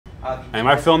Am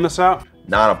I filling this out?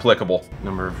 Not applicable.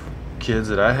 Number of kids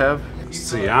that I have.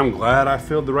 See, I'm glad I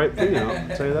filled the right thing out.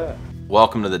 I'll tell you that.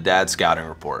 Welcome to the Dad Scouting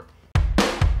Report.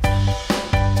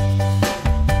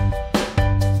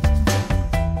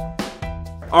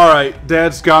 All right,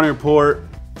 Dad Scouting Report.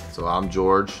 So I'm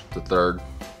George, the third.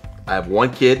 I have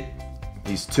one kid.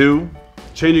 He's 2.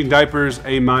 Changing diapers,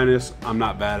 A-. I'm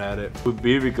not bad at it. Would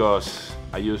be because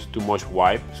I use too much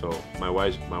wipe, so my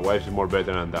wife is more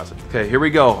better than does it. Okay, here we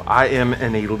go. I am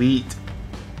an elite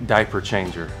diaper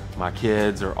changer. My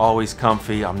kids are always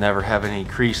comfy. I'm never having any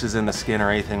creases in the skin or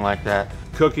anything like that.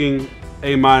 Cooking,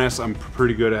 A-. I'm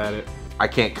pretty good at it. I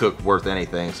can't cook worth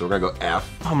anything, so we're gonna go F.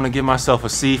 I'm gonna give myself a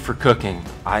C for cooking.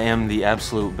 I am the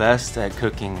absolute best at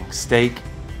cooking steak,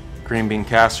 green bean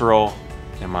casserole,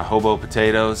 and my hobo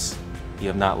potatoes. You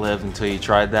have not lived until you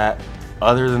tried that.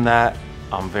 Other than that,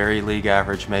 I'm very league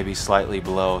average, maybe slightly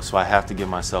below, so I have to give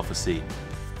myself a C.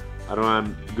 I don't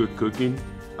am good cooking.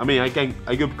 I mean, I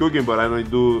good cooking, but I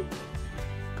don't do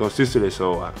consistently,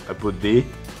 so I put D.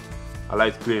 I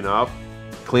like to clean up.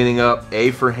 Cleaning up,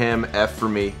 A for him, F for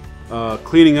me.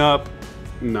 Cleaning up,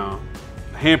 no.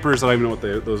 Hampers, I don't even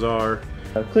know what those are.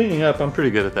 Cleaning up, I'm pretty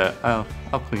good at that.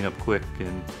 I'll clean up quick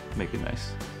and make it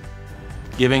nice.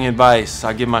 Giving advice,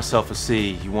 I give myself a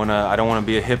C. I don't wanna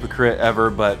be a hypocrite ever,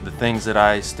 but the things that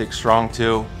I stick strong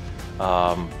to,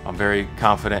 I'm very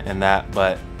confident in that,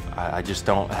 but I just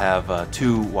don't have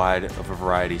too wide of a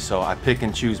variety, so I pick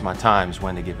and choose my times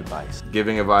when to give advice.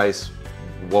 Giving advice,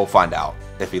 we'll find out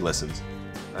if he listens.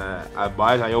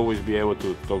 Advice, I always be able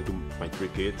to talk to my 3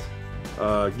 kids.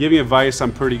 Giving advice,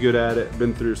 I'm pretty good at it.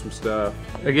 Been through some stuff.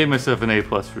 I gave myself an A+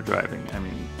 for driving. I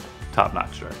mean,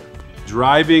 top-notch driver.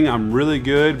 Driving, I'm really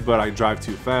good, but I drive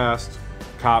too fast.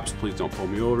 Cops, please don't pull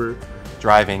me over.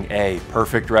 Driving, A,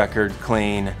 perfect record,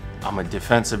 clean. I'm a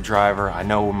defensive driver. I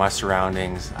know my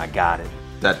surroundings. I got it.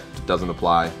 That doesn't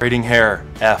apply. Braiding hair,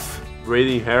 F.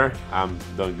 Braiding hair, I'm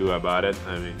don't good about it.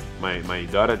 I mean, my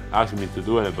daughter asked me to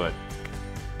do it, but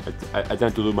I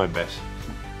tend to do my best.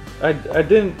 I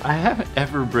haven't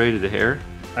ever braided hair.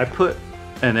 I put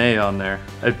an A on there.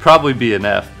 It'd probably be an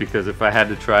F because if I had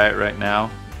to try it right now,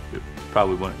 it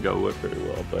probably wouldn't go very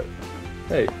well, but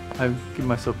hey, I give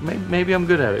myself, maybe I'm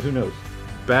good at it, who knows?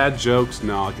 Bad jokes,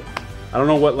 no. I don't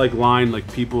know what line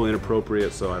people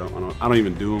inappropriate, so I don't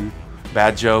even do them.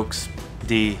 Bad jokes,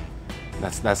 D.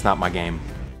 That's not my game.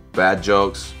 Bad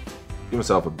jokes, give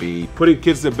myself a B. Putting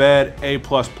kids to bed, A++.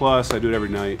 I do it every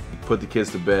night. Put the kids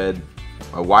to bed.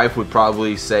 My wife would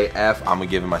probably say F. I'm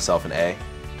giving myself an A.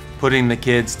 Putting the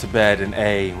kids to bed, an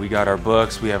A. We got our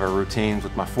books, we have our routines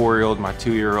with my 4-year-old, my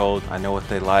 2-year-old. I know what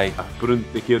they like. Putting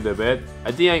the kid to bed,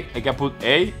 I think I can put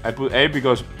A. I put A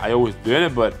because I always do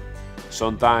it, but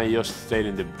sometimes I just stay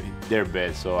in their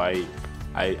bed, so I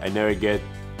never get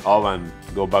up and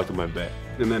go back to my bed.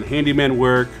 And then handyman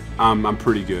work, I'm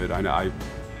pretty good.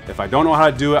 If I don't know how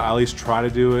to do it, I at least try to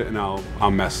do it, and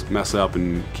I'll mess up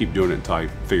and keep doing it until I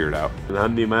figure it out. And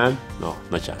handyman, no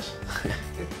chance.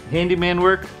 Handyman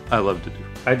work, I love to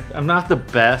do. I'm not the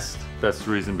best. That's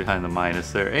the reason behind the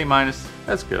minus there. A-,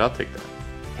 that's good, I'll take that.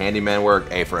 Handyman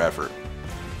work, A for effort.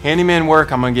 Handyman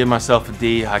work, I'm gonna give myself a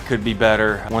D. I could be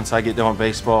better. Once I get done with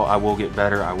baseball, I will get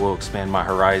better. I will expand my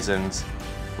horizons.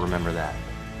 Remember that.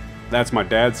 That's my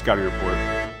Dad's Scouting Report.